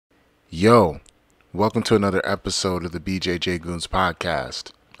Yo, welcome to another episode of the Bjj Goons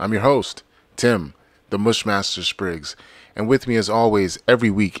podcast. I'm your host, Tim, the Mushmaster Spriggs, and with me as always every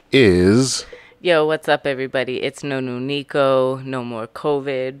week is... Yo, what's up, everybody? It's no new Nico, no more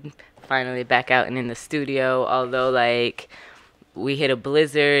COVID. Finally back out and in the studio, although, we hit a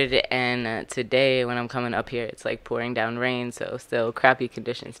blizzard, and today when I'm coming up here, it's, pouring down rain, so still crappy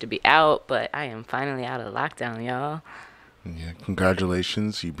conditions to be out, but I am finally out of lockdown, y'all. Yeah,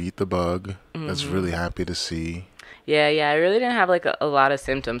 congratulations, you beat the bug. That's really happy to see. Yeah, I really didn't have, a lot of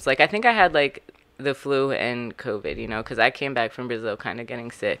symptoms. I think I had, the flu and COVID, because I came back from Brazil kind of getting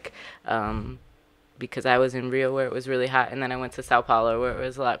sick. Because I was in Rio where it was really hot, and then I went to Sao Paulo where it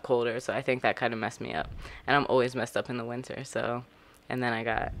was a lot colder, so I think that kind of messed me up. And I'm always messed up in the winter, so... And then I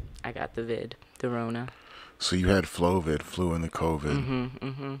got the Rona. So you had flu and the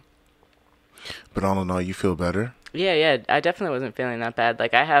COVID. But all in all, you feel better? Yeah, I definitely wasn't feeling that bad.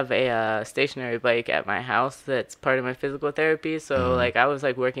 I have a stationary bike at my house that's part of my physical therapy, so, I was,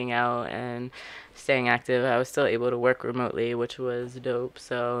 working out and staying active. I was still able to work remotely, which was dope,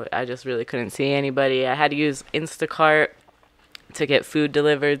 so I just really couldn't see anybody. I had to use Instacart to get food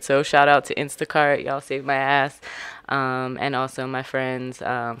delivered, so shout out to Instacart. Y'all saved my ass. And also my friends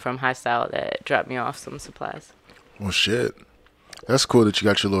from High Style that dropped me off some supplies. Well, shit. That's cool that you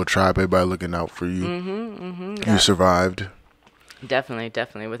got your little tribe, everybody looking out for you. You survived.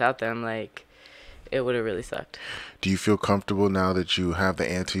 Definitely. Without them, it would have really sucked. Do you feel comfortable now that you have the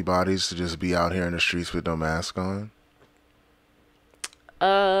antibodies to just be out here in the streets with no mask on?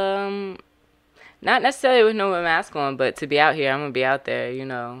 Not necessarily with no mask on, but to be out here, I'm gonna be out there,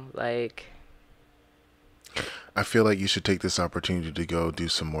 I feel like you should take this opportunity to go do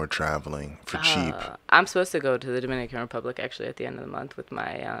some more traveling for cheap. I'm supposed to go to the Dominican Republic actually at the end of the month with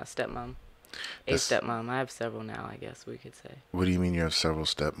my stepmom. Stepmom. I have several now, I guess we could say. What do you mean you have several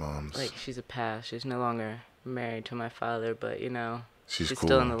stepmoms? She's a pass. She's no longer married to my father, but she's cool.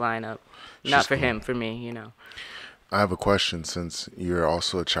 Still in the lineup. Not for him, for me, I have a question. Since you're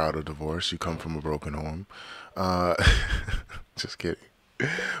also a child of divorce, you come from a broken home. Just kidding.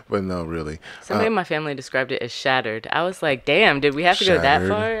 But no, really. Somebody in my family described it as shattered. I was like, damn, did we have to go that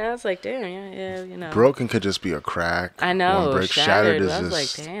far? I was like, damn, yeah. Broken could just be a crack. I know. One brick. Shattered is I was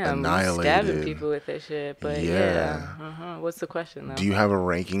just like, damn, annihilated. Stabbing people with this shit. But yeah. What's the question, though? Do you have a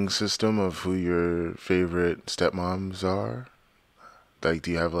ranking system of who your favorite stepmoms are?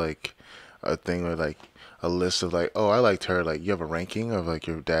 Do you have a thing or a list of oh, I liked her. You have a ranking of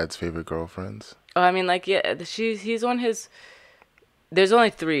your dad's favorite girlfriends? Oh, I mean, yeah, he's on his... There's only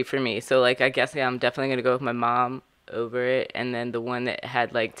 3 for me, so I guess I'm definitely gonna go with my mom over it, and then the one that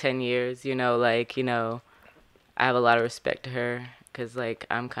had 10 years. I have a lot of respect to her because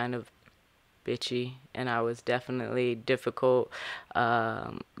I'm kind of bitchy, and I was definitely difficult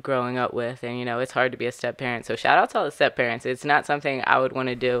growing up with, and it's hard to be a step parent. So shout out to all the step parents. It's not something I would want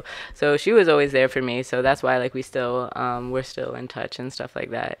to do. So she was always there for me. So that's why we're still in touch and stuff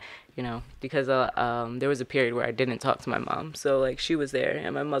like that. Because there was a period where I didn't talk to my mom. So she was there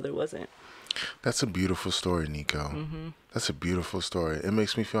and my mother wasn't. That's a beautiful story, Nico. That's a beautiful story. It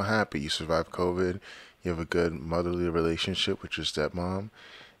makes me feel happy. You survived COVID. You have a good motherly relationship with your stepmom.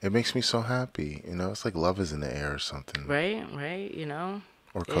 It makes me so happy. It's like love is in the air or something. Right.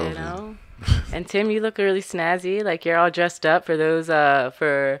 Or COVID. And Tim, you look really snazzy. You're all dressed up for those of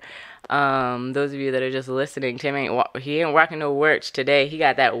you that are just listening. Tim ain't walking no work today. He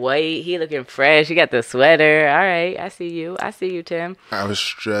got that white. He looking fresh. He got the sweater. All right, I see you, Tim. I was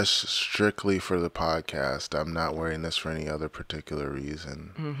dressed strictly for the podcast. I'm not wearing this for any other particular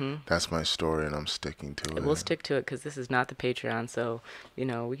reason. That's my story, and I'm sticking to it. We'll stick to it because this is not the Patreon, so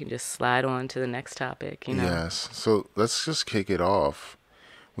we can just slide on to the next topic. Yes. So let's just kick it off.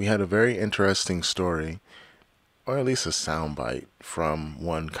 We had a very interesting story, or at least a soundbite, from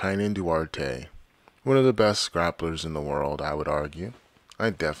one Kainan Duarte, one of the best grapplers in the world, I would argue. I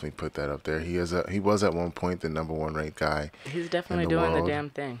definitely put that up there. He was at one point the #1 ranked guy. He's definitely doing the damn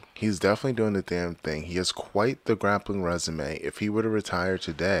thing. He's definitely doing the damn thing. He has quite the grappling resume. If he were to retire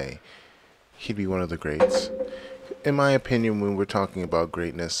today, he'd be one of the greats. In my opinion, when we're talking about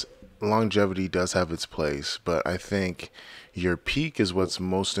greatness, longevity does have its place, but I think your peak is what's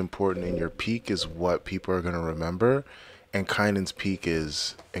most important, and your peak is what people are going to remember. And Kainan's peak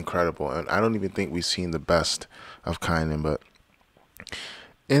is incredible, and I don't even think we've seen the best of Kainan. But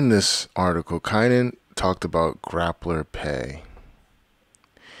in this article, Kainan talked about grappler pay.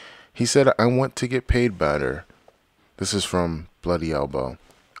 He said, "I want to get paid better." This is from Bloody Elbow.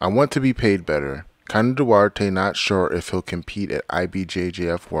 "I want to be paid better. Kainan Duarte not sure if he'll compete at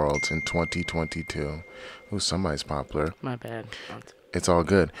IBJJF Worlds in 2022. Ooh, somebody's popular. My bad. It's all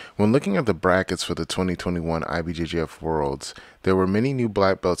good. When looking at the brackets for the 2021 IBJJF Worlds, there were many new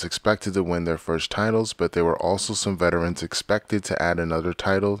black belts expected to win their first titles, but there were also some veterans expected to add another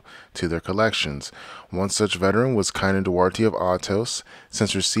title to their collections. One such veteran was Kainan Duarte of Autos.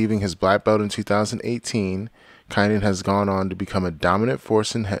 Since receiving his black belt in 2018, Kainan has gone on to become a dominant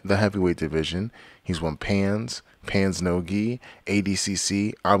force in the heavyweight division. He's won Pans No Gi,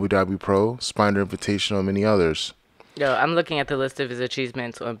 ADCC, Abu Dhabi Pro, Spiner Invitational, and many others. Yo, I'm looking at the list of his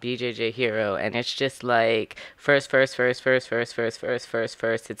achievements on BJJ Hero, and it's just like first. It's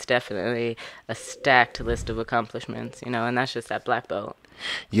definitely a stacked list of accomplishments, and that's just that black belt.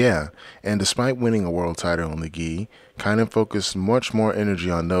 Yeah, and despite winning a world title in the gi, Kainan focused much more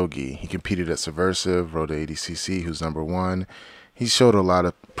energy on no gi. He competed at Subversive, rode ADCC, who's number one. He showed a lot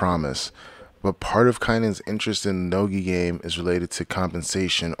of promise. But part of Kainan's interest in the no-gi game is related to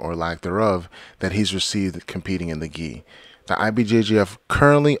compensation or lack thereof that he's received competing in the gi. The IBJJF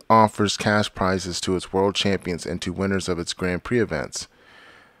currently offers cash prizes to its world champions and to winners of its Grand Prix events.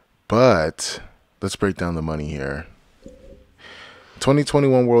 But let's break down the money here.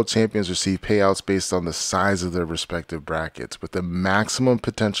 2021 world champions receive payouts based on the size of their respective brackets, with a maximum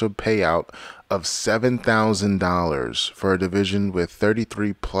potential payout of $7,000 for a division with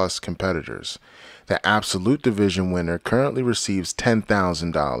 33 plus competitors. The absolute division winner currently receives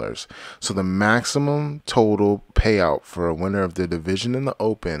 $10,000. So the maximum total payout for a winner of the division in the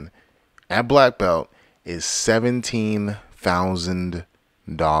open at black belt is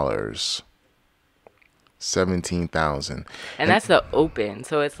 $17,000. 17,000. And that's the open.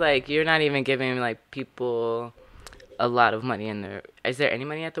 So it's like you're not even giving like people a lot of money in there. Is there any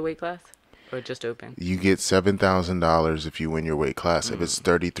money at the weight class or just open? You get $7,000 if you win your weight class, if it's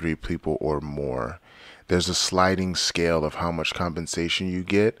 33 people or more. There's a sliding scale of how much compensation you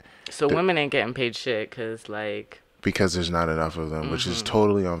get. So women ain't getting paid shit because there's not enough of them, which is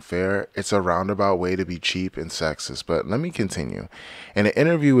totally unfair. It's a roundabout way to be cheap and sexist. But let me continue. In an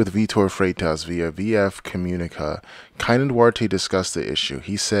interview with Vitor Freitas via VF Comunica, Kainan Duarte discussed the issue.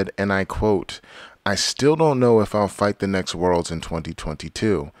 He said, and I quote, "I still don't know if I'll fight the next Worlds in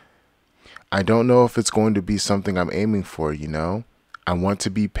 2022. I don't know if it's going to be something I'm aiming for, I want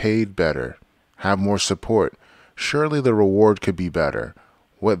to be paid better, have more support. Surely the reward could be better.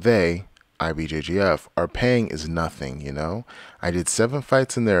 What they, IBJJF, are paying is nothing, I did 7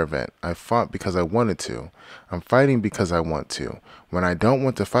 fights in their event. I fought because I wanted to. I'm fighting because I want to. When I don't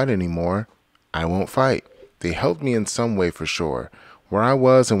want to fight anymore, I won't fight. They helped me in some way for sure. Where I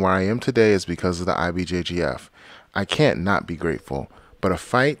was and where I am today is because of the IBJJF. I can't not be grateful. But a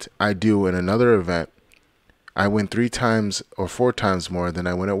fight I do in another event, I win 3 times or 4 times more than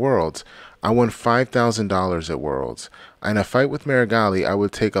I win at Worlds. I won $5,000 at Worlds. In a fight with Marigali, I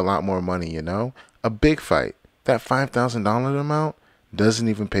would take a lot more money, A big fight. That $5,000 amount doesn't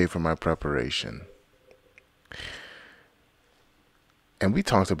even pay for my preparation." And we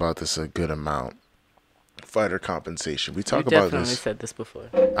talked about this a good amount. Fighter compensation. We talk about this. You definitely said this before.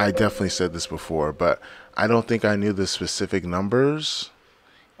 I definitely said this before, but I don't think I knew the specific numbers,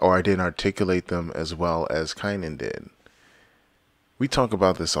 or I didn't articulate them as well as Kainan did. We talk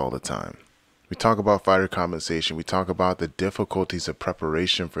about this all the time. We talk about fighter compensation. We talk about the difficulties of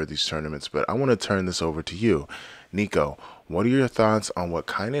preparation for these tournaments, but I want to turn this over to you. Nico, what are your thoughts on what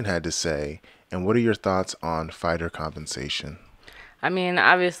Kainan had to say, and what are your thoughts on fighter compensation? I mean,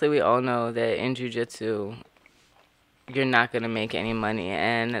 obviously we all know that in jiu-jitsu, you're not going to make any money.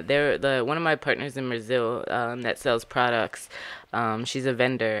 And one of my partners in Brazil that sells products, she's a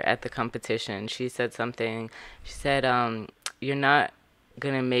vendor at the competition. She said something. She said, you're not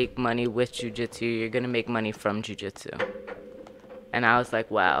going to make money with jiu-jitsu. You're going to make money from jiu-jitsu. And I was like,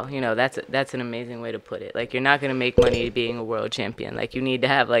 wow, that's an amazing way to put it. Like, you're not going to make money being a world champion. Like, you need to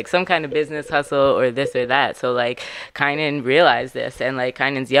have, like, some kind of business hustle or this or that. So, like, Kainan realized this. And, like,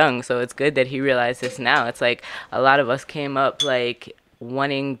 Kainan's young, so it's good that he realized this now. It's like a lot of us came up, like,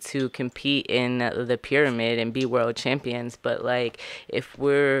 wanting to compete in the pyramid and be world champions. But, like, if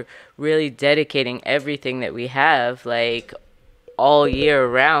we're really dedicating everything that we have, like, all year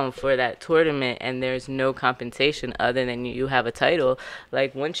round for that tournament and there's no compensation other than you have a title,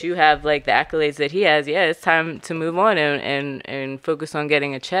 like once you have like the accolades that he has, yeah, it's time to move on and focus on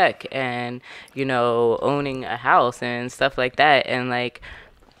getting a check and owning a house and stuff like that. And like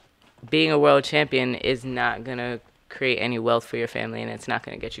being a world champion is not gonna create any wealth for your family, and it's not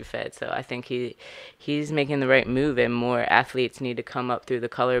going to get you fed. So I think he's making the right move, and more athletes need to come up through the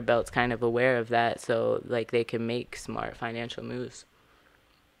color belts kind of aware of that, so like they can make smart financial moves.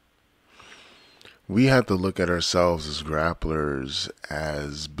 We have to look at ourselves as grapplers,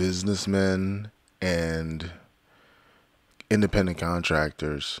 as businessmen, and independent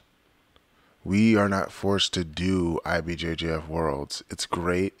contractors. We are not forced to do IBJJF Worlds. It's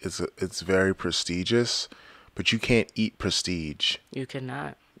great. It's very prestigious, but you can't eat prestige. You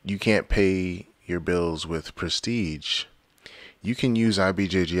cannot. You can't pay your bills with prestige. You can use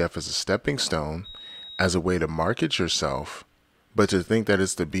IBJJF as a stepping stone, as a way to market yourself, but to think that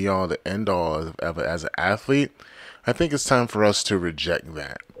it's the be all, the end all as an athlete, I think it's time for us to reject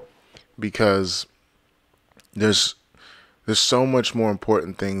that, because there's so much more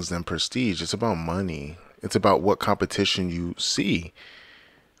important things than prestige. It's about money. It's about what competition you see.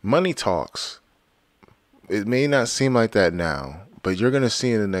 Money talks. It may not seem like that now, but you're going to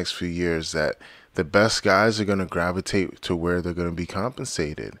see in the next few years that the best guys are going to gravitate to where they're going to be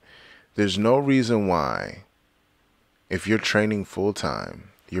compensated. There's no reason why, if you're training full time,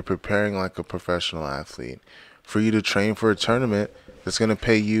 you're preparing like a professional athlete, for you to train for a tournament that's going to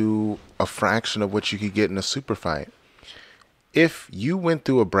pay you a fraction of what you could get in a super fight. If you went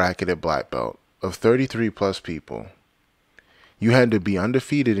through a bracket at black belt of 33 plus people, you had to be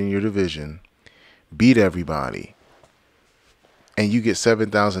undefeated in your division, beat everybody, and you get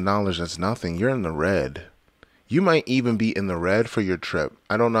 $7,000, that's nothing. You're in the red. You might even be in the red for your trip.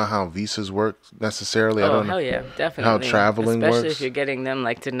 I don't know how visas work necessarily. I don't know hell yeah, definitely. how traveling Especially works. if you're getting them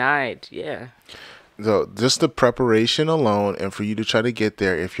like denied. Yeah. So just the preparation alone, and for you to try to get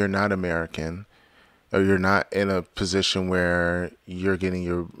there, if you're not American, or you're not in a position where you're getting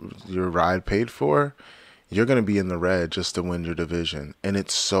your ride paid for, you're going to be in the red just to win your division. And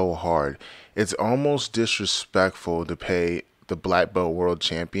it's so hard. It's almost disrespectful to pay the black belt world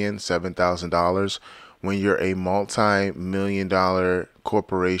champion $7,000 when you're a multi-million-dollar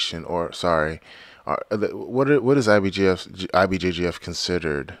corporation, or sorry, what is IBJJF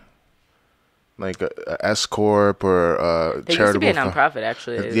considered? Like a S corp or a They charitable? used to be a nonprofit,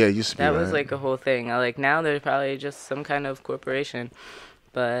 actually. Yeah, it used to be. That was right? like a whole thing. Like now they're probably just some kind of corporation,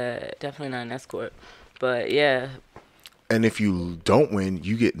 but definitely not an S corp. But yeah. And if you don't win,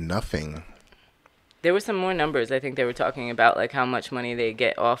 you get nothing. There were some more numbers. I think they were talking about like how much money they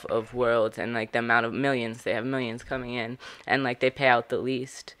get off of Worlds, and like the amount of millions. They have millions coming in, and like they pay out the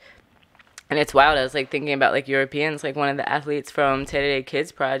least. And it's wild. I was like thinking about like Europeans, like one of the athletes from Today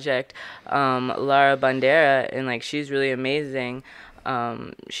Kids Project, Lara Bandera, and like she's really amazing.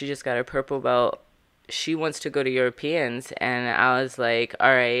 She just got her purple belt. She wants to go to Europeans, and I was like,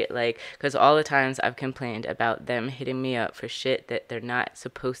 all right, like, because all the times I've complained about them hitting me up for shit that they're not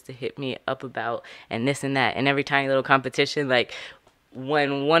supposed to hit me up about, and this and that, and every tiny little competition, like,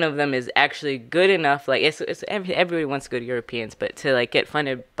 when one of them is actually good enough, like, everybody wants to go to Europeans, but to, like, get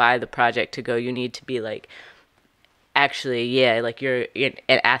funded by the project to go, you need to be, like, actually, yeah, like you're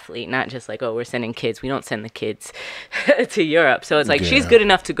an athlete, not just like, oh, we're sending kids. We don't send the kids to Europe. So it's like, she's good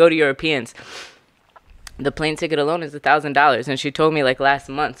enough to go to Europeans. The plane ticket alone is $1,000, and she told me like last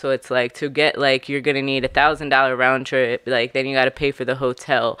month. So it's like, to get, like, you're gonna need $1,000 round trip. Like, then you got to pay for the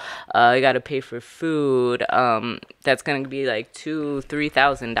hotel. You got to pay for food. That's gonna be like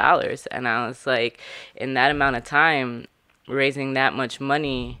 $2,000-$3,000. And I was like, in that amount of time, raising that much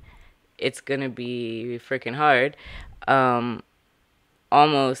money, it's gonna be freaking hard.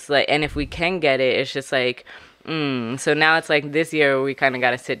 Almost like, and if we can get it, it's just like. So now it's like this year we kind of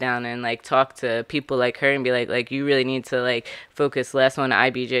got to sit down and like talk to people like her and be like you really need to like focus less on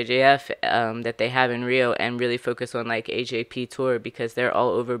IBJJF that they have in Rio, and really focus on like AJP Tour, because they're all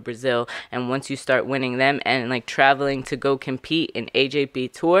over Brazil. And once you start winning them and like traveling to go compete in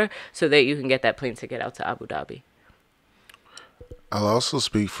AJP Tour, so that you can get that plane ticket out to Abu Dhabi. I'll also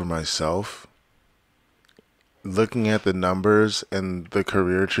speak for myself. Looking at the numbers and the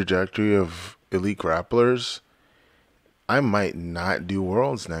career trajectory of elite grapplers, I might not do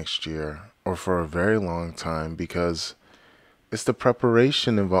Worlds next year or for a very long time, because it's the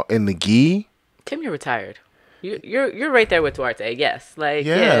preparation involved in the gi. Tim, you're retired. You're right there with Duarte. Yes, like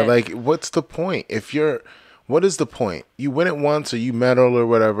yeah, like what's the point? What is the point? You win it once or you medal or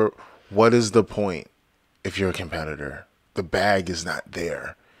whatever. What is the point if you're a competitor? The bag is not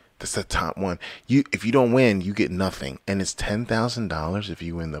there. That's the top one. If you don't win, you get nothing, and it's $10,000 if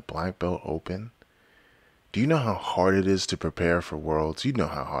you win the Black Belt Open. Do you know how hard it is to prepare for Worlds? You know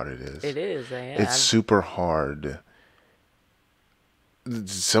how hard it is. It is. It's super hard.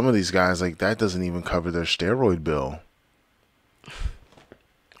 Some of these guys, like, that doesn't even cover their steroid bill.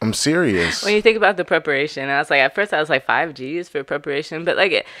 I'm serious. When you think about the preparation, I was like, at first I was like 5Gs for preparation, but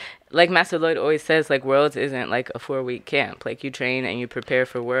like Master Lloyd always says, like, Worlds isn't like a 4-week camp. Like, you train and you prepare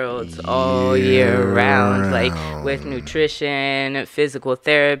for Worlds all year round, like with nutrition, physical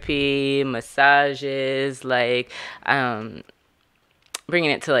therapy, massages, like bringing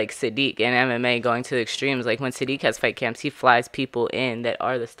it to like Sadiq and MMA, going to the extremes. Like when Sadiq has fight camps, he flies people in that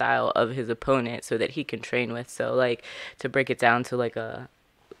are the style of his opponent so that he can train with. So like to break it down to like a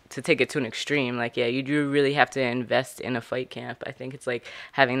to take it to an extreme, like yeah, you do really have to invest in a fight camp. I think it's like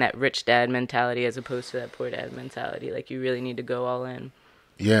having that rich dad mentality as opposed to that poor dad mentality. Like you really need to go all in.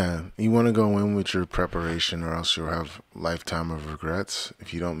 Yeah, you want to go in with your preparation, or else you'll have lifetime of regrets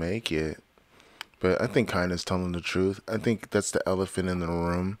if you don't make it. But I think kindness telling the truth. I think that's the elephant in the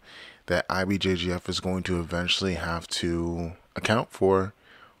room that IBJJF is going to eventually have to account for,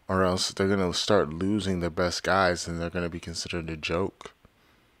 or else they're going to start losing their best guys and they're going to be considered a joke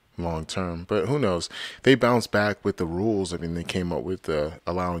long term. But who knows? They bounced back with the rules. I mean, they came up with the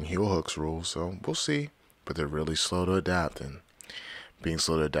allowing heel hooks rule, so we'll see. But they're really slow to adapt, and being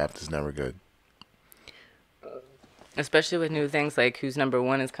slow to adapt is never good. Especially with new things like Who's Number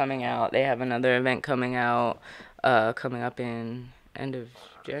One is coming out. They have another event coming out, coming up in end of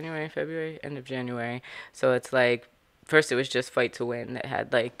January, February, end of January. So it's like first it was just Fight to Win that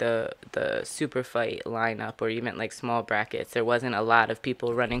had like the super fight lineup or even like small brackets. There wasn't a lot of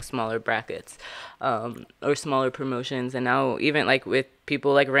people running smaller brackets or smaller promotions, and now even like with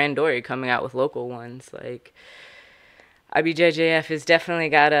people like Randori coming out with local ones, like IBJJF is definitely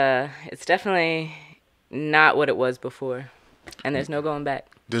got a. It's definitely not what it was before, and there's no going back.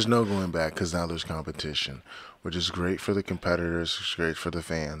 There's no going back because now there's competition, which is great for the competitors. It's great for the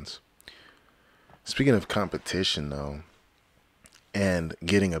fans. Speaking of competition, though, and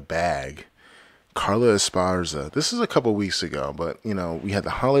getting a bag, Carla Esparza. This is a couple weeks ago, but you know we had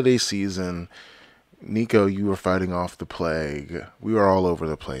the holiday season. Nico, you were fighting off the plague. We were all over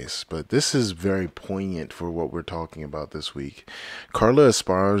the place, but this is very poignant for what we're talking about this week. Carla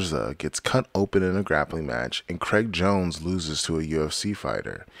Esparza gets cut open in a grappling match, and Craig Jones loses to a UFC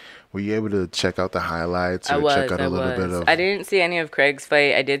fighter. Were you able to check out the highlights or check out a little bit of? I didn't see any of Craig's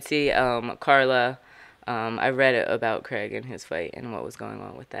fight. I did see Carla. I read about Craig and his fight and what was going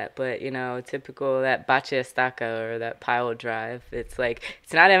on with that. But, you know, typical that bache estaca or that pile drive. It's like,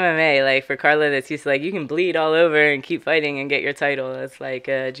 it's not MMA. Like, for Carla, that's used to, like, you can bleed all over and keep fighting and get your title. It's like,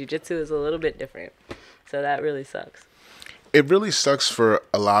 jiu-jitsu is a little bit different. So that really sucks. It really sucks for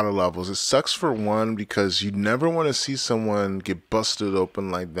a lot of levels. It sucks for one because you never want to see someone get busted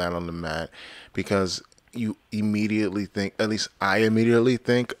open like that on the mat because you immediately think, at least I immediately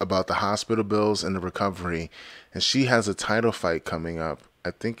think about the hospital bills and the recovery. And she has a title fight coming up.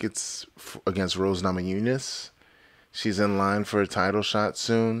 I think it's against Rose Namajunas. She's in line for a title shot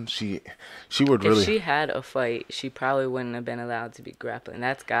soon. She would really. If she had a fight, she probably wouldn't have been allowed to be grappling.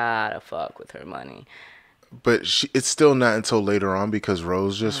 That's gotta fuck with her money. But it's still not until later on because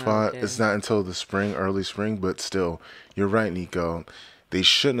Rose just fought. Okay. It's not until the spring, early spring. But still, you're right, Nico. They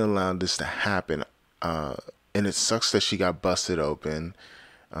shouldn't allow this to happen. And it sucks that she got busted open.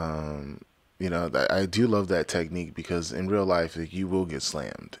 You know, I do love that technique because in real life, like, you will get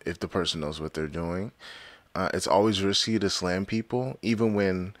slammed if the person knows what they're doing. It's always risky to slam people, even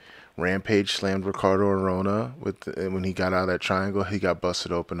when Rampage slammed Ricardo Arona when he got out of that triangle, he got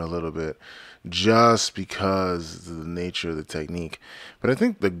busted open a little bit just because of the nature of the technique. But I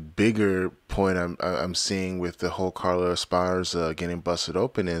think the bigger point I'm seeing with the whole Carla Esparza getting busted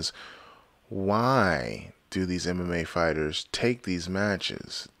open is why do these MMA fighters take these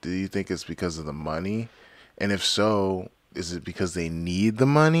matches? Do you think it's because of the money? And if so, is it because they need the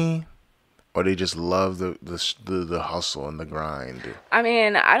money? Or they just love the hustle and the grind? I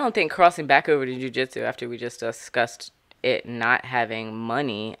mean, I don't think crossing back over to jiu-jitsu after we just discussed it not having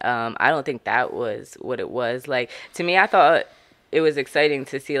money, I don't think that was what it was. Like, to me, I thought it was exciting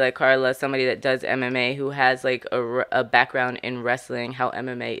to see, like, Carla, somebody that does MMA, who has, like, a background in wrestling, how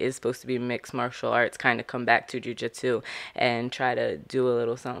MMA is supposed to be mixed martial arts, kind of come back to jiu-jitsu and try to do a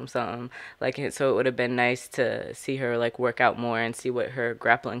little something, something. Like, so it would have been nice to see her, like, work out more and see what her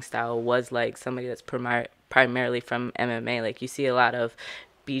grappling style was like, somebody that's primarily from MMA. Like, you see a lot of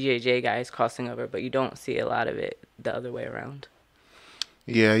BJJ guys crossing over, but you don't see a lot of it the other way around.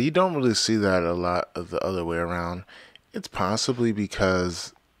 Yeah, you don't really see that a lot of the other way around. It's possibly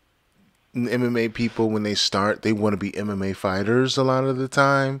because MMA people, when they start, they want to be MMA fighters a lot of the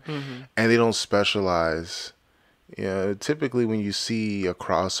time, and they don't specialize. You know, typically when you see a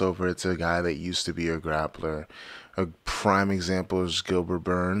crossover, it's a guy that used to be a grappler. A prime example is Gilbert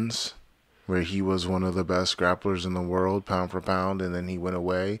Burns, where he was one of the best grapplers in the world, pound for pound, and then he went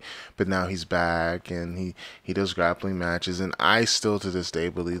away. But now he's back, and he does grappling matches. And I still, to this day,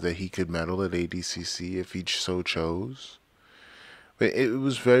 believe that he could medal at ADCC if he so chose. But it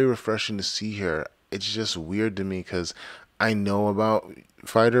was very refreshing to see her. It's just weird to me because I know about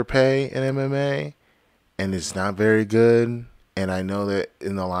fighter pay in MMA, and it's not very good. And I know that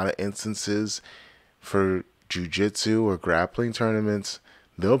in a lot of instances for jiu-jitsu or grappling tournaments,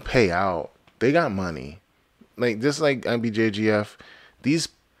 they'll pay out. They got money. Like just like IBJJF, these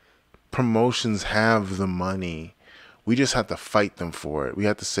promotions have the money. We just have to fight them for it. We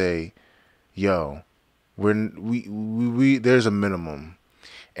have to say, yo, we there's a minimum.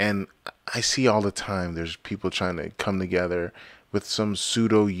 And I see all the time there's people trying to come together with some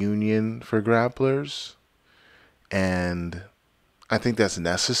pseudo union for grapplers. And I think that's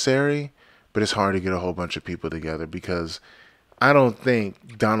necessary, but it's hard to get a whole bunch of people together because I don't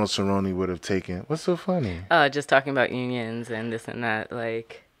think Donald Cerrone would have taken. What's so funny? Just talking about unions and this and that,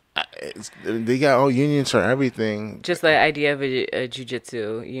 like. They got all unions for everything. Just the idea of a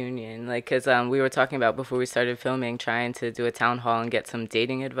jiu-jitsu union, like, because we were talking about before we started filming, trying to do a town hall and get some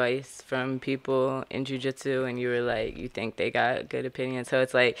dating advice from people in jiu-jitsu, and you were like, you think they got good opinions. So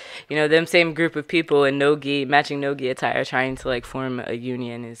it's like, you know, them same group of people in no-gi, matching no-gi attire, trying to, like, form a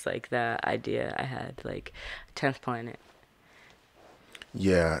union is, like, the idea I had, like, 10th Planet.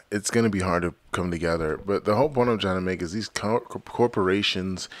 Yeah, it's going to be hard to come together. But the whole point I'm trying to make is these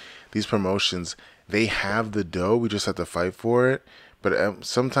corporations, these promotions, they have the dough. We just have to fight for it. But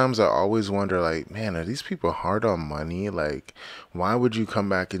sometimes I always wonder, like, man, are these people hard on money? Like, why would you come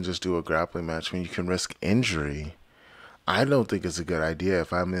back and just do a grappling match when you can risk injury? I don't think it's a good idea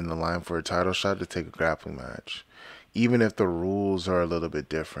if I'm in the line for a title shot to take a grappling match, even if the rules are a little bit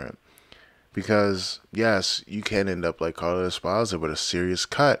different. Because, yes, you can end up like Carlos Esparza with a serious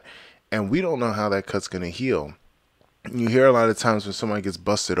cut, and we don't know how that cut's going to heal. You hear a lot of times when somebody gets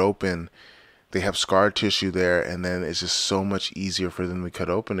busted open, they have scar tissue there, and then it's just so much easier for them to cut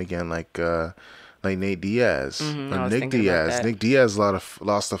open again, like Nate Diaz or Nick Diaz. Nick Diaz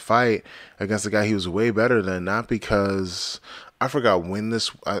lost a fight against a guy he was way better than, not because... I forgot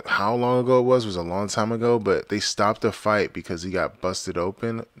how long ago it was. It was a long time ago, but they stopped the fight because he got busted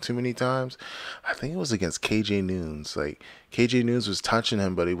open too many times. I think it was against KJ Noons. Like, KJ Noons was touching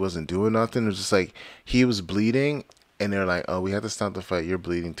him, but he wasn't doing nothing. It was just like he was bleeding, and they're like, oh, we have to stop the fight. You're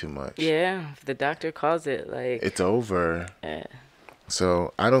bleeding too much. Yeah, if the doctor calls it, like... It's over. Yeah.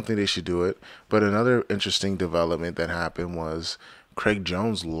 So I don't think they should do it. But another interesting development that happened was Craig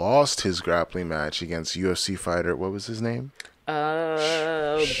Jones lost his grappling match against UFC fighter. What was his name?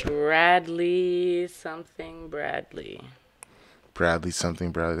 Bradley something Bradley. Bradley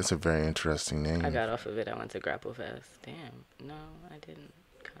something Bradley. That's a very interesting name. I got off of it. I went to Grapple Fest. Damn. No, I didn't.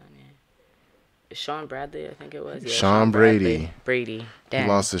 Kanye. Sean Bradley, I think it was. Yeah, Sean Brady. Brady. Damn. He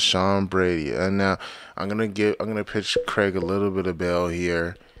lost to Sean Brady. And now I'm gonna pitch Craig a little bit of bail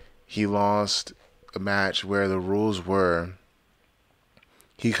here. He lost a match where the rules were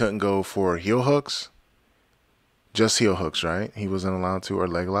he couldn't go for heel hooks. Just heel hooks, right? He wasn't allowed to, or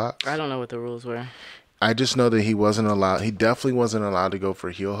leg locks? I don't know what the rules were. I just know that he wasn't allowed. He definitely wasn't allowed to go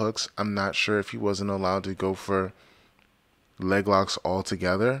for heel hooks. I'm not sure if he wasn't allowed to go for leg locks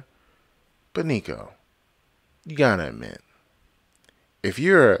altogether. But Nico, you gotta admit, if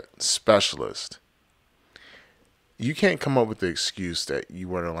you're a specialist, you can't come up with the excuse that you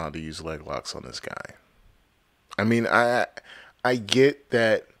weren't allowed to use leg locks on this guy. I mean, I get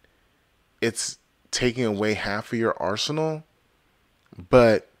that it's taking away half of your arsenal,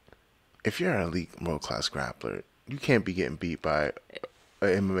 but if you're an elite world-class grappler, you can't be getting beat by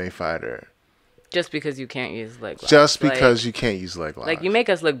an MMA fighter just because you can't use leg locks. Just because you can't use leg locks. Like, you make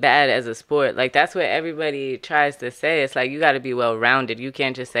us look bad as a sport. Like, that's what everybody tries to say. It's like, you got to be well-rounded. You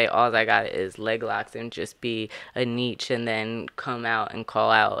can't just say, all I got is leg locks and just be a niche and then come out and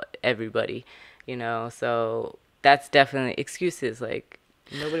call out everybody, you know? So that's definitely excuses. Like,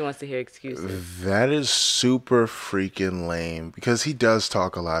 nobody wants to hear excuses. That is super freaking lame because he does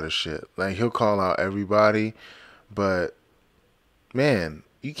talk a lot of shit. Like, he'll call out everybody, but man,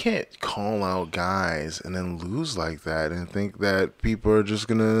 you can't call out guys and then lose like that and think that people are just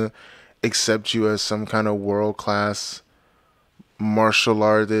gonna accept you as some kind of world-class martial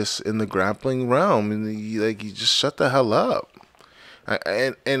artist in the grappling realm. And you just shut the hell up.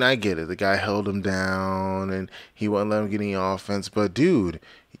 And I get it. The guy held him down and he wouldn't let him get any offense. But dude,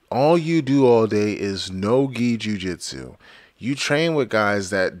 all you do all day is no-gi jiu-jitsu. You train with guys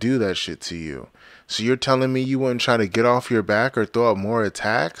that do that shit to you. So you're telling me you wouldn't try to get off your back or throw up more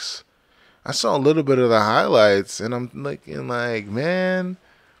attacks? I saw a little bit of the highlights and I'm looking like, man,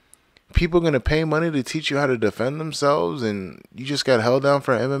 people are going to pay money to teach you how to defend themselves and you just got held down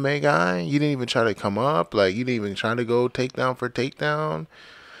for an MMA guy? You didn't even try to come up? Like, you didn't even try to go takedown for takedown?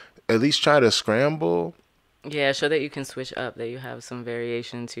 At least try to scramble? Yeah, show that you can switch up, that you have some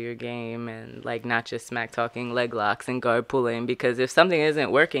variation to your game, and like not just smack talking leg locks and guard pulling. Because if something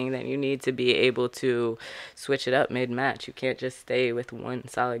isn't working, then you need to be able to switch it up mid match. You can't just stay with one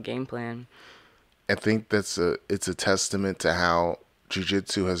solid game plan. I think it's a testament to how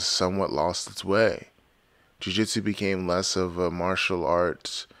jiu-jitsu has somewhat lost its way. Jiu-jitsu became less of a martial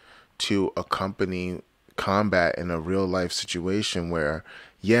art to accompany combat in a real life situation where,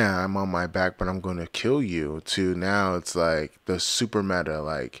 yeah, I'm on my back, but I'm going to kill you, to now it's like the super meta,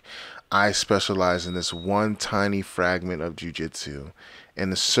 like I specialize in this one tiny fragment of jiu-jitsu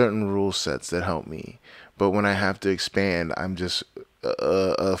and the certain rule sets that help me. But when I have to expand, I'm just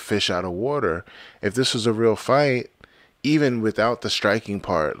a fish out of water. If this was a real fight, even without the striking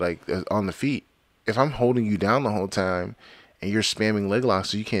part, like on the feet, if I'm holding you down the whole time and you're spamming leg locks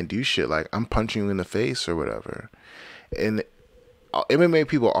so you can't do shit, like I'm punching you in the face or whatever. And MMA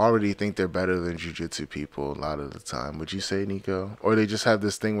people already think they're better than jiu-jitsu people a lot of the time. Would you say, Nico? Or they just have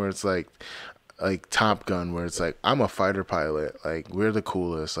this thing where it's like Top Gun, where it's like I'm a fighter pilot, like we're the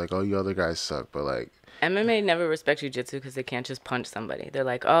coolest, like all you other guys suck, but like MMA never respect jiu-jitsu because they can't just punch somebody. They're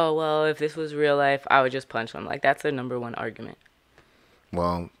like, oh, well, if this was real life, I would just punch them. Like, that's their number one argument.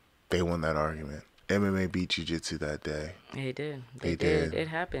 well, they won that argument. MMA beat jiu-jitsu that day. They did. They They did. did. It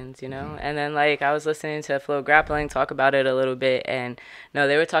happens, you know? And then, like, I was listening to Flo Grappling talk about it a little bit. And, no,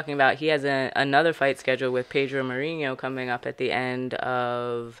 they were talking about he has another fight scheduled with Pedro Mourinho coming up at the end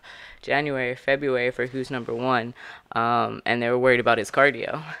of January, February for who's number one. And they were worried about his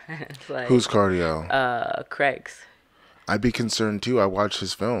cardio. It's like, Who's cardio? Craig's. I'd be concerned too. I watch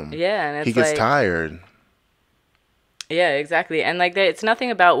his film. Yeah, and it's He gets like, tired. yeah, exactly. And like it's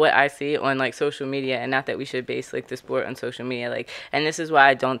nothing about what I see on like social media, and not that we should base like the sport on social media. Like, and this is why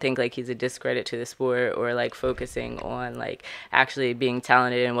I don't think like he's a discredit to the sport or like focusing on like actually being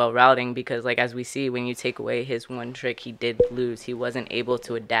talented and well routing, because like as we see, when you take away his one trick, he did lose. He wasn't able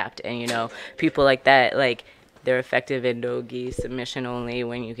to adapt. And you know, people like that, like they're effective in no-gi submission only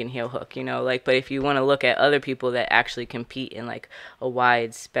when you can heel hook, you know, like, but if you want to look at other people that actually compete in like a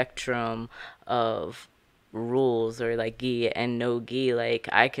wide spectrum of rules or like gi and no gi, like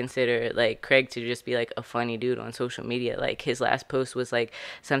I consider like Craig to just be like a funny dude on social media. Like his last post was like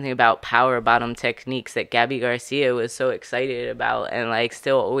something about power bottom techniques that Gabby Garcia was so excited about, and like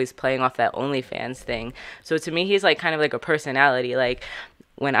still always playing off that OnlyFans thing. So to me, he's like kind of like a personality. Like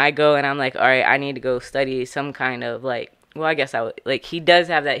when I go and I'm like, all right, I need to go study some kind of like, well, I guess I would, like, he does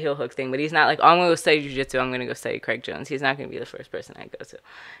have that heel hook thing, but he's not like, oh, I'm going to go study jiu-jitsu, I'm going to go study Craig Jones. He's not going to be the first person I go to,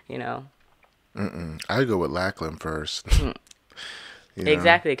 you know? I'd go with Lackland first. You know?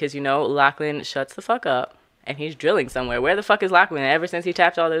 Exactly, because, you know, Lachlan shuts the fuck up, and he's drilling somewhere. Where the fuck is Lachlan? Ever since he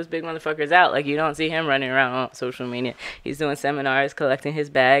tapped all those big motherfuckers out, like, you don't see him running around on social media. He's doing seminars, collecting his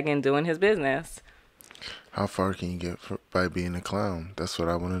bag, and doing his business. How far can you get by being a clown? That's what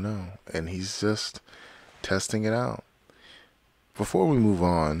I want to know. And he's just testing it out. Before we move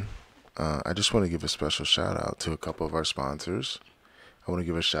on, I just want to give a special shout out to a couple of our sponsors. I want to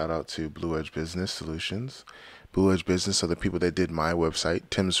give a shout out to Blue Edge Business Solutions. Blue Edge Business are the people that did my website,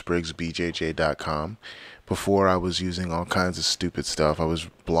 timspriggsbjj.com. Before, I was using all kinds of stupid stuff. I was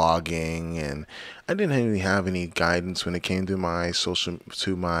blogging, and I didn't really have any guidance when it came to my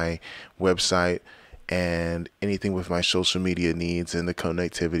website and anything with my social media needs and the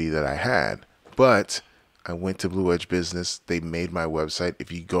connectivity that I had. But I went to Blue Edge Business. They made my website.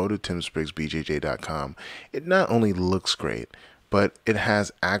 If you go to timspriggsbjj.com, it not only looks great, but it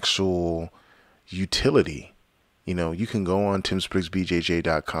has actual utility. You know, you can go on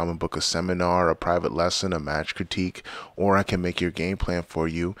timspriggsbjj.com and book a seminar, a private lesson, a match critique, or I can make your game plan for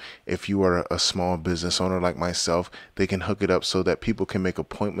you. If you are a small business owner like myself, they can hook it up so that people can make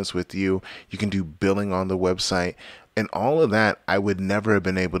appointments with you. You can do billing on the website. And all of that I would never have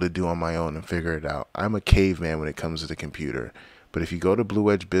been able to do on my own and figure it out. I'm a caveman when it comes to the computer. But if you go to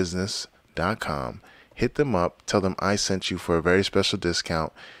bluedgebusiness.com, hit them up, tell them I sent you for a very special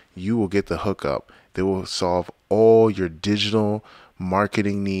discount, you will get the hookup. They will solve all your digital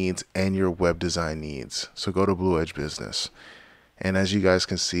marketing needs and your web design needs. So go to Blue Edge Business. And as you guys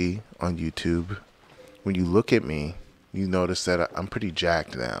can see on YouTube, when you look at me, you notice that I'm pretty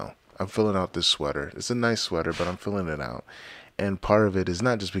jacked now. I'm filling out this sweater. It's a nice sweater, but I'm filling it out. And part of it is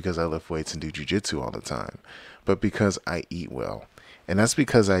not just because I lift weights and do jiu-jitsu all the time, but because I eat well. And that's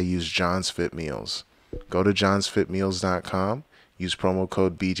because I use John's Fit Meals. Go to johnsfitmeals.com, use promo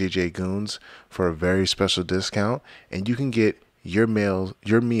code Bjj Goons for a very special discount, and you can get your meals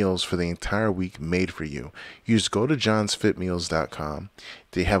for the entire week made for you. You just go to johnsfitmeals.com.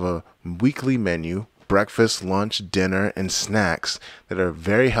 They have a weekly menu breakfast, lunch, dinner, and snacks that are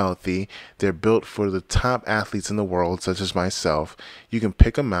very healthy. They're built for the top athletes in the world, such as myself. You can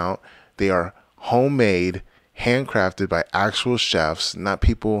pick them out. They are homemade, handcrafted by actual chefs, not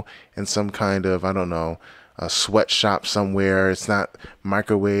people in some kind of, I don't know, a sweatshop somewhere. It's not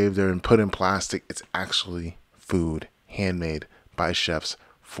microwaved or put in plastic. It's actually food, handmade by chefs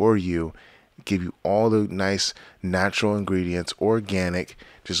for you. Give you all the nice natural ingredients, organic.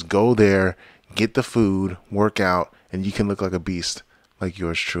 Just go there, get the food, work out, and you can look like a beast, like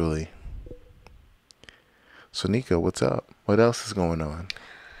yours truly. So Nico, what's up? What else is going on?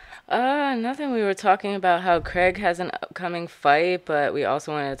 Nothing. We were talking about how Craig has an upcoming fight, but we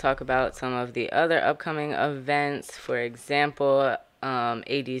also wanted to talk about some of the other upcoming events. For example,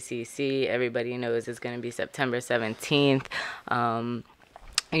 ADCC, everybody knows is going to be September 17th.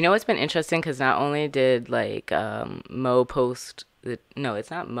 You know what's been interesting? Because not only did like Mo post no,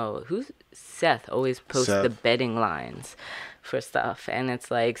 it's not Mo. Who's Seth always posts the Seth. betting lines for stuff, and it's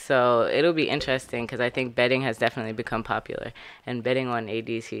like, so it'll be interesting because I think betting has definitely become popular, and betting on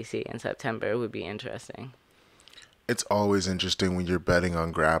ADCC in September would be interesting, It's always interesting when you're betting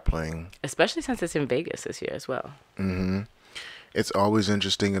on grappling. especially since it's in Vegas this year as well. It's always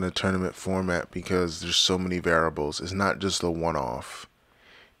interesting in a tournament format because there's so many variables. It's not just a one-off.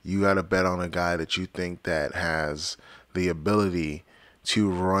 You got to bet on a guy that you think that has the ability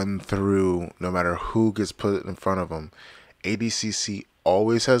to run through no matter who gets put in front of him. ADCC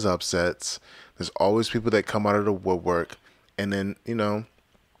always has upsets. There's always people that come out of the woodwork. And then,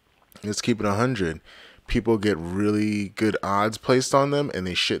 let's keep it 100. People get really good odds placed on them and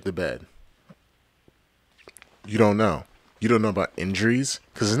they shit the bed. You don't know. You don't know about injuries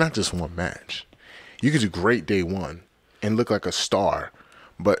because it's not just one match. You could do great day one and look like a star.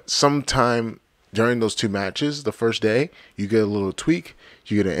 But sometime during those two matches, the first day, you get a little tweak,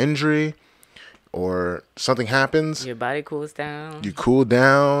 you get an injury, or something happens. Your body cools down. You cool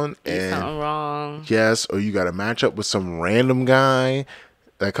down, Eat something and wrong. yes, or you got to match up with some random guy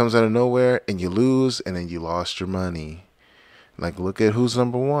that comes out of nowhere, and you lose, and then you lost your money. Like, look at who's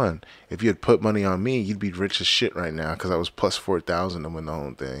number one. If you had put money on me, you'd be rich as shit right now because I was plus 4,000 to win the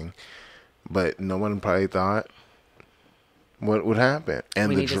whole thing. But no one probably thought what would happen. And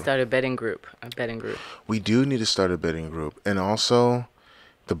We need to start a betting group. we do need to start a betting group. And also,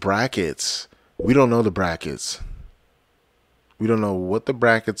 the brackets. We don't know the brackets. We don't know what the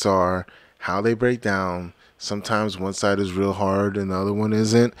brackets are, how they break down. Sometimes one side is real hard and the other one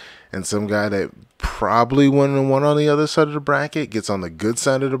isn't. And some guy that probably won on the other side of the bracket gets on the good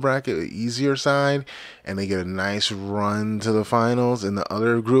side of the bracket, the easier side, and they get a nice run to the finals. And the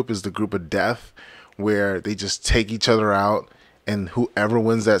other group is the group of death, where they just take each other out, and whoever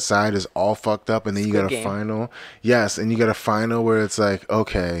wins that side is all fucked up. And then you got a final. Yes, and you got a final where it's like,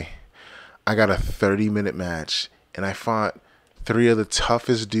 okay, I got a 30-minute match, and I fought 3 of the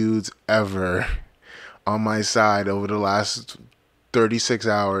toughest dudes ever on my side over the last 36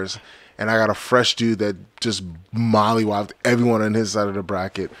 hours, and I got a fresh dude that just mollywopped everyone on his side of the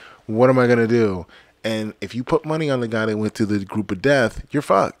bracket. What am I going to do? And if you put money on the guy that went through the group of death, you're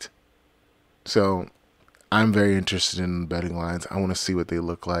fucked. So I'm very interested in betting lines. I want to see what they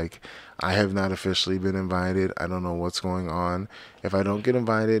look like. I have not officially been invited. I don't know what's going on. If I don't get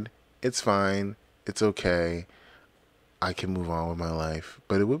invited, it's fine. It's okay. I can move on with my life.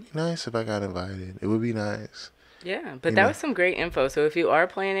 But it would be nice if I got invited. It would be nice. Yeah, but that was some great info. So if you are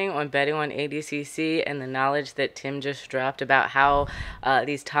planning on betting on ADCC, and the knowledge that Tim just dropped about how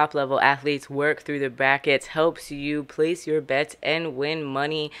these top level athletes work through the brackets helps you place your bets and win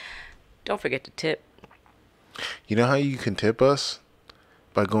money, don't forget to tip. You know how you can tip us?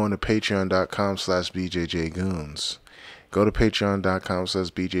 By going to patreon.com/Bjj Goons. Go to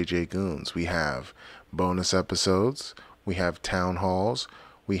patreon.com/Bjj Goons. We have bonus episodes. We have town halls.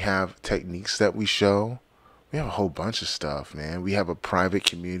 We have techniques that we show. We have a whole bunch of stuff, man. We have a private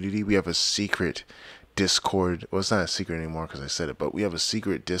community. We have a secret Discord. Well, it's not a secret anymore because I said it, but we have a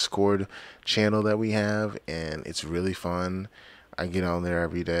secret Discord channel that we have, and it's really fun. I get on there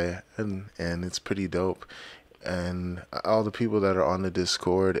every day, and it's pretty dope. And all the people that are on the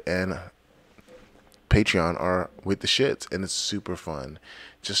Discord and Patreon are with the shits, and it's super fun.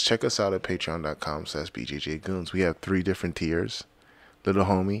 Just check us out at patreon.com/Bjj Goons. We have 3 different tiers: little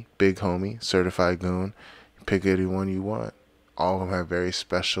homie, big homie, certified goon. Pick any one you want. All of them have very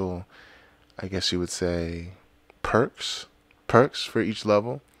special, I guess you would say, perks for each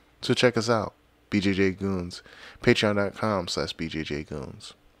level. So check us out, BJJ Goons. Patreon.com/Bjj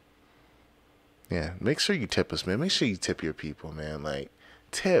Goons. Yeah, make sure you tip us, man. Make sure you tip your people, man. Like,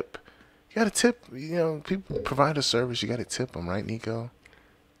 tip. You gotta tip. People provide a service. You gotta tip them, right, Nico?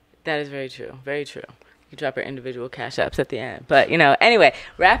 That is very true. Very true. You drop our individual cash apps at the end. But, anyway,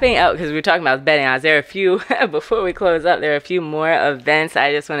 wrapping up, because we were talking about betting odds, there are a few, before we close up, there are a few more events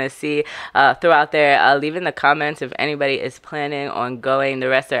I just want to see throw out there. Leave in the comments if anybody is planning on going. The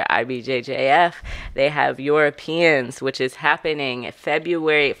rest are IBJJF. They have Europeans, which is happening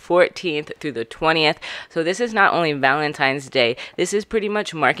February 14th through the 20th. So this is not only Valentine's Day, this is pretty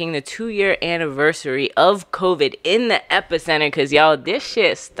much marking the 2-year anniversary of COVID in the epicenter, because y'all, this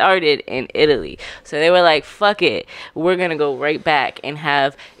shit started in Italy. So they were like, fuck it, we're gonna go right back and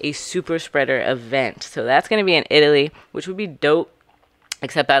have a super spreader event. So that's gonna be in Italy, which would be dope.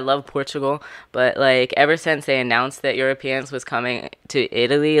 Except I love Portugal, but like ever since they announced that Europeans was coming to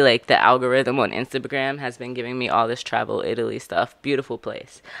Italy, like the algorithm on Instagram has been giving me all this travel Italy stuff. Beautiful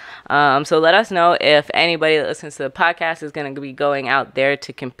place. So let us know if anybody that listens to the podcast is going to be going out there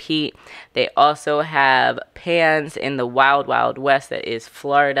to compete. They also have Pans in the Wild Wild West, that is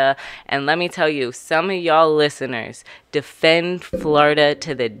Florida. And let me tell you, some of y'all listeners defend Florida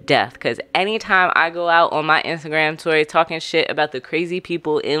to the death, because anytime I go out on my Instagram story talking shit about the crazy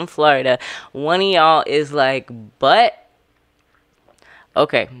people in Florida, one of y'all is like, but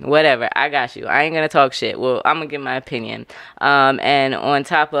okay, whatever, I got you. I ain't gonna talk shit. Well, I'm gonna give my opinion. And on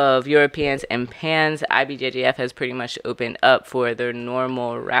top of Europeans and Pans, IBJJF has pretty much opened up for their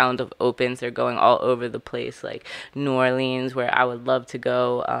normal round of opens. They're going all over the place, like New Orleans, where I would love to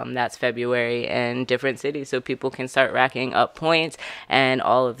go. That's February, and different cities, so people can start racking up points and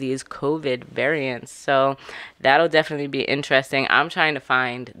all of these COVID variants. So that'll definitely be interesting. I'm trying to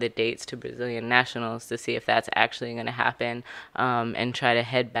find the dates to Brazilian Nationals to see if that's actually going to happen, and try to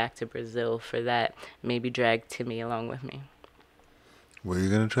head back to Brazil for that. Maybe drag Timmy along with me. Where are you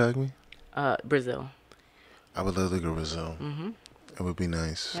going to drag me? Brazil. I would love to go to Brazil. Mm-hmm. It would be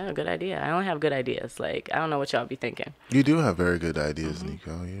nice. Yeah, good idea. I only have good ideas. Like, I don't know what y'all be thinking. You do have very good ideas, Mm-hmm.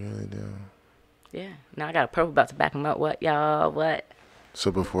 Nico. You really do. Yeah. Now I got a purple about to back them up. What, y'all? What? So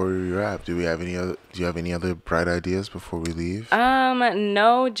before we wrap, do you have any other bright ideas before we leave?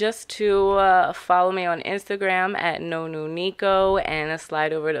 No, just to follow me on Instagram at NoNewNico, and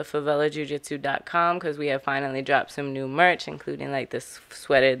slide over to favelajujitsu.com, because we have finally dropped some new merch, including like this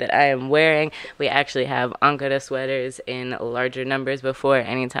sweater that I am wearing. We actually have Ankara sweaters in larger numbers before.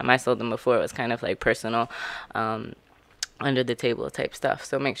 Anytime I sold them before, it was kind of like personal, under the table type stuff.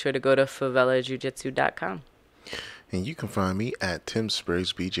 So make sure to go to favelajujitsu.com. And you can find me at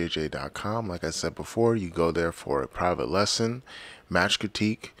timspriggsbjj.com. Like I said before, you go there for a private lesson, match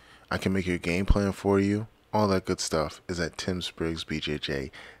critique. I can make your game plan for you. All that good stuff is at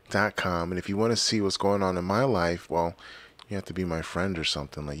timspriggsbjj.com. And if you want to see what's going on in my life, well, you have to be my friend or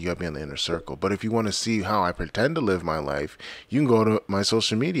something. Like, you got to be in the inner circle. But if you want to see how I pretend to live my life, you can go to my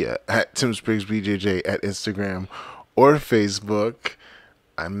social media at timspriggsbjj at Instagram or Facebook.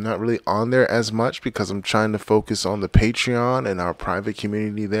 I'm not really on there as much because I'm trying to focus on the Patreon and our private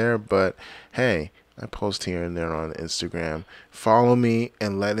community there. But hey, I post here and there on Instagram. Follow me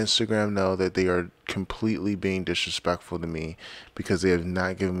and let Instagram know that they are completely being disrespectful to me because they have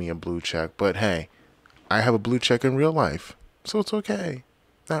not given me a blue check. But hey, I have a blue check in real life, so it's okay.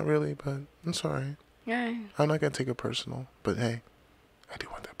 Not really, but I'm sorry. Yeah. I'm not going to take it personal. But hey, I do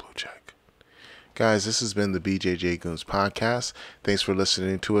want that blue check. Guys, this has been the Bjj Goons podcast. Thanks for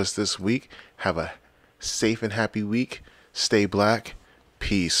listening to us this week. Have a safe and happy week. Stay black.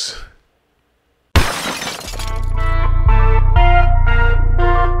 Peace.